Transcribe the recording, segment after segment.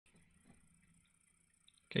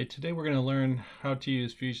Okay, today we're going to learn how to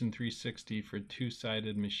use Fusion 360 for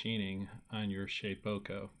two-sided machining on your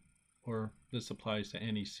Shapeoko, or this applies to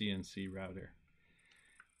any CNC router.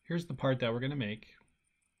 Here's the part that we're going to make.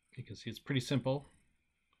 You can see it's pretty simple,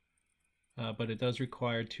 but it does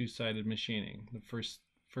require two-sided machining. The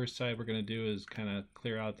first side we're going to do is kind of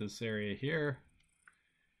clear out this area here,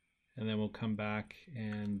 and then we'll come back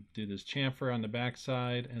and do this chamfer on the back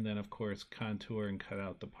side, and then of course contour and cut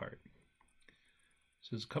out the part. So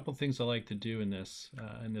there's a couple things I like to do in this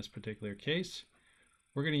particular case.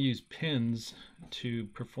 We're going to use pins to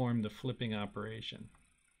perform the flipping operation.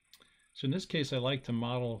 So in this case I like to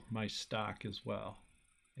model my stock as well.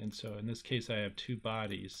 And so in this case I have two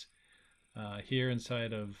bodies. Here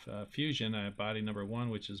inside of Fusion I have body number 1,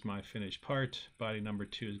 which is my finished part. Body number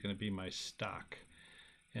 2 is going to be my stock.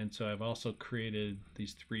 And so I've also created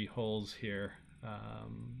these 3 holes here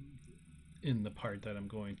in the part that I'm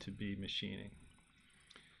going to be machining.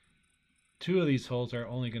 2 of these holes are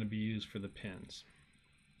only going to be used for the pins.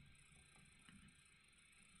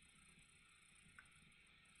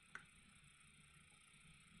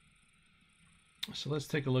 So let's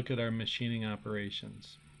take a look at our machining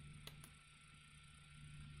operations.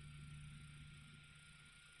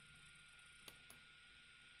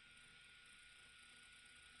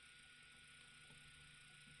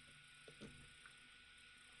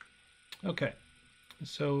 Okay,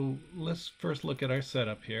 so let's first look at our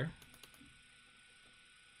setup here.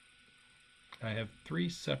 I have 3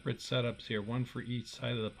 separate setups here, one for each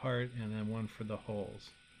side of the part and then one for the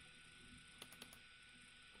holes.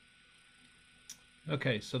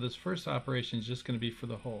 Okay, so this first operation is just going to be for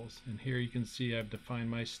the holes, and here you can see I've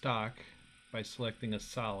defined my stock by selecting a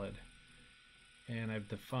solid, and I've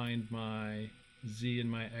defined my Z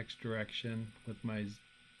in my X direction with my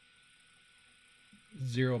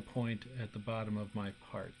 0 point at the bottom of my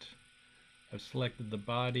part. I've selected the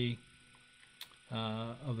body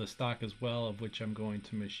of the stock as well, of which I'm going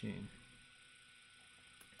to machine.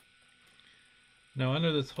 Now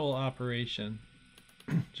under this whole operation,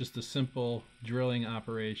 just a simple drilling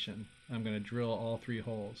operation, I'm going to drill all 3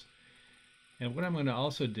 holes. And what I'm going to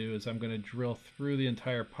also do is I'm going to drill through the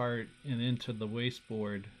entire part and into the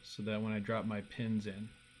wasteboard so that when I drop my pins in.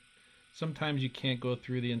 Sometimes you can't go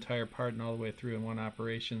through the entire part and all the way through in one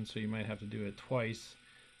operation, so you might have to do it twice,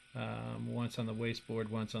 once on the wasteboard,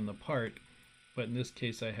 once on the part. But in this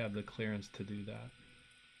case I have the clearance to do that.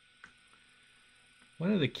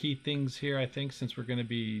 One of the key things here, I think, since we're going to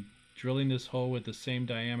be drilling this hole with the same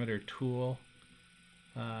diameter tool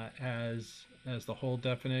as the hole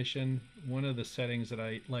definition, one of the settings that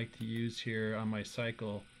I like to use here on my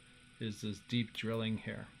cycle is this deep drilling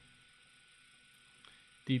here.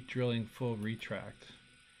 Deep drilling full retract.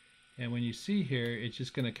 And when you see here, it's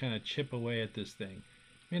just going to kind of chip away at this thing.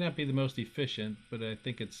 May not be the most efficient, but I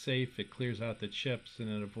think it's safe. It clears out the chips and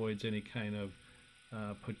it avoids any kind of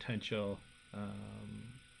potential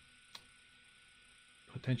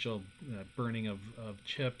burning of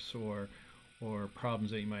chips or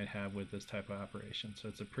problems that you might have with this type of operation. So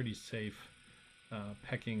it's a pretty safe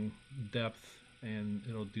pecking depth, and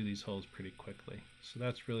it'll do these holes pretty quickly. So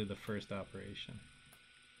that's really the first operation.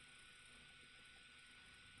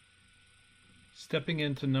 Stepping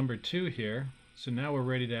into number 2 here. So now we're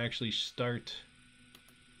ready to actually start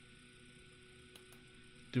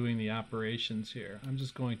doing the operations here. I'm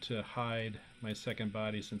just going to hide my second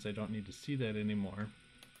body since I don't need to see that anymore.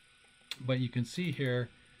 But you can see here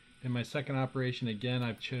in my second operation, again,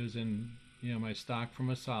 I've chosen, my stock from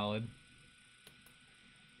a solid.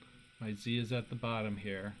 My Z is at the bottom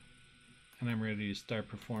here, and I'm ready to start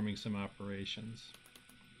performing some operations.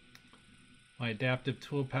 My adaptive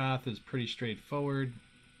toolpath is pretty straightforward.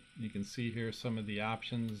 You can see here some of the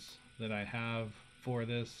options that I have for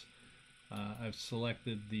this. I've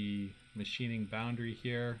selected the machining boundary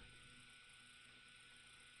here,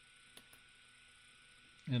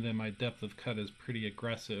 and then my depth of cut is pretty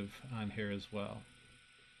aggressive on here as well.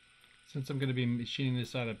 Since I'm going to be machining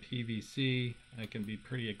this out of PVC, I can be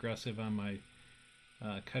pretty aggressive on my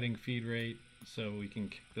cutting feed rate, so we can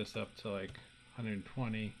kick this up to like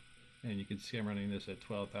 120. And you can see I'm running this at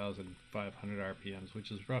 12,500 RPMs, which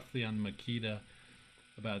is roughly on Makita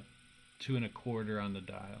about 2 1/4 on the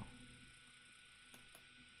dial.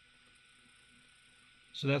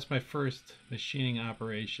 So that's my first machining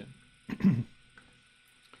operation.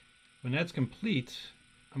 When that's complete,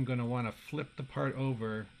 I'm going to want to flip the part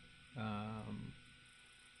over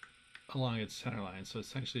along its center line. So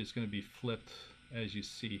essentially it's going to be flipped as you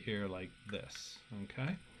see here like this.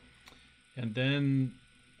 Okay, and then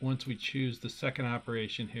once we choose the second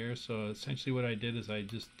operation here, so essentially what I did is I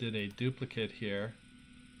just did a duplicate here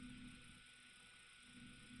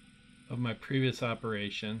of my previous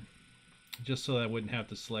operation, just so that I wouldn't have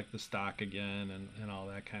to select the stock again and all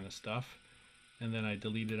that kind of stuff. And then I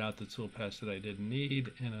deleted out the toolpaths that I didn't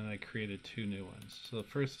need, and then I created 2 new ones. So the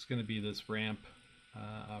first is going to be this ramp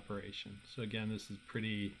operation. So again, this is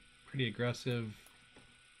pretty aggressive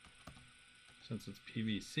since it's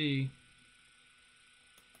PVC.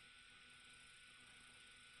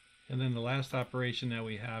 And then the last operation that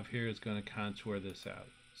we have here is going to contour this out.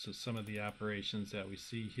 So some of the operations that we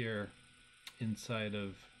see here inside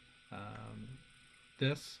of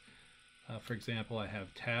this, for example, I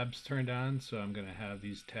have tabs turned on, so I'm going to have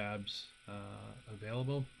these tabs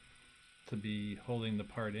available to be holding the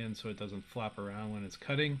part in so it doesn't flop around when it's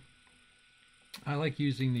cutting. I like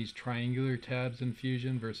using these triangular tabs in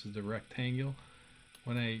Fusion versus the rectangle.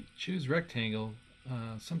 When I choose rectangle,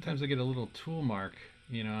 sometimes I get a little tool mark,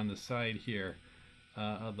 you know, on the side here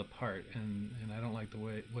of the part, and I don't like the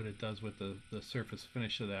way what it does with the surface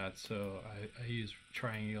finish of that, so I use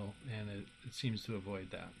triangle, and it seems to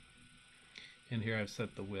avoid that. And here I've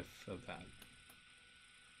set the width of that.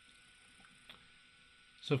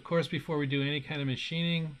 So of course, before we do any kind of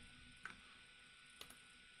machining,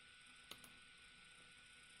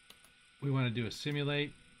 we want to do a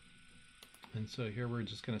simulate. And so here we're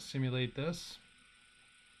just going to simulate this.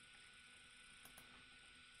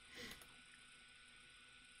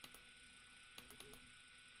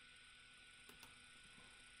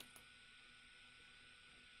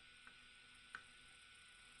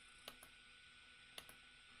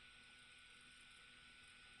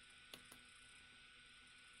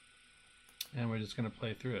 And we're just going to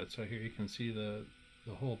play through it. So here you can see the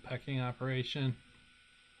whole pecking operation.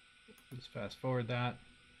 Just fast forward that.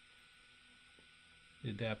 The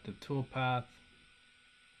adaptive toolpath.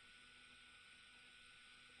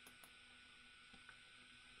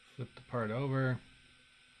 Flip the part over.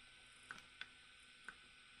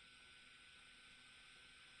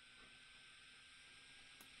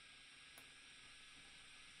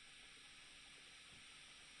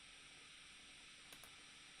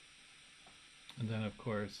 And then of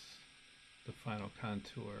course the final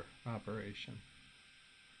contour operation.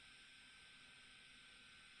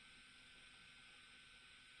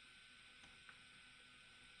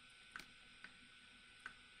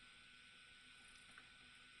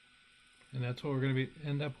 And that's what we're going to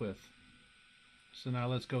end up with. So now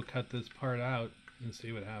let's go cut this part out and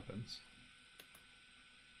see what happens.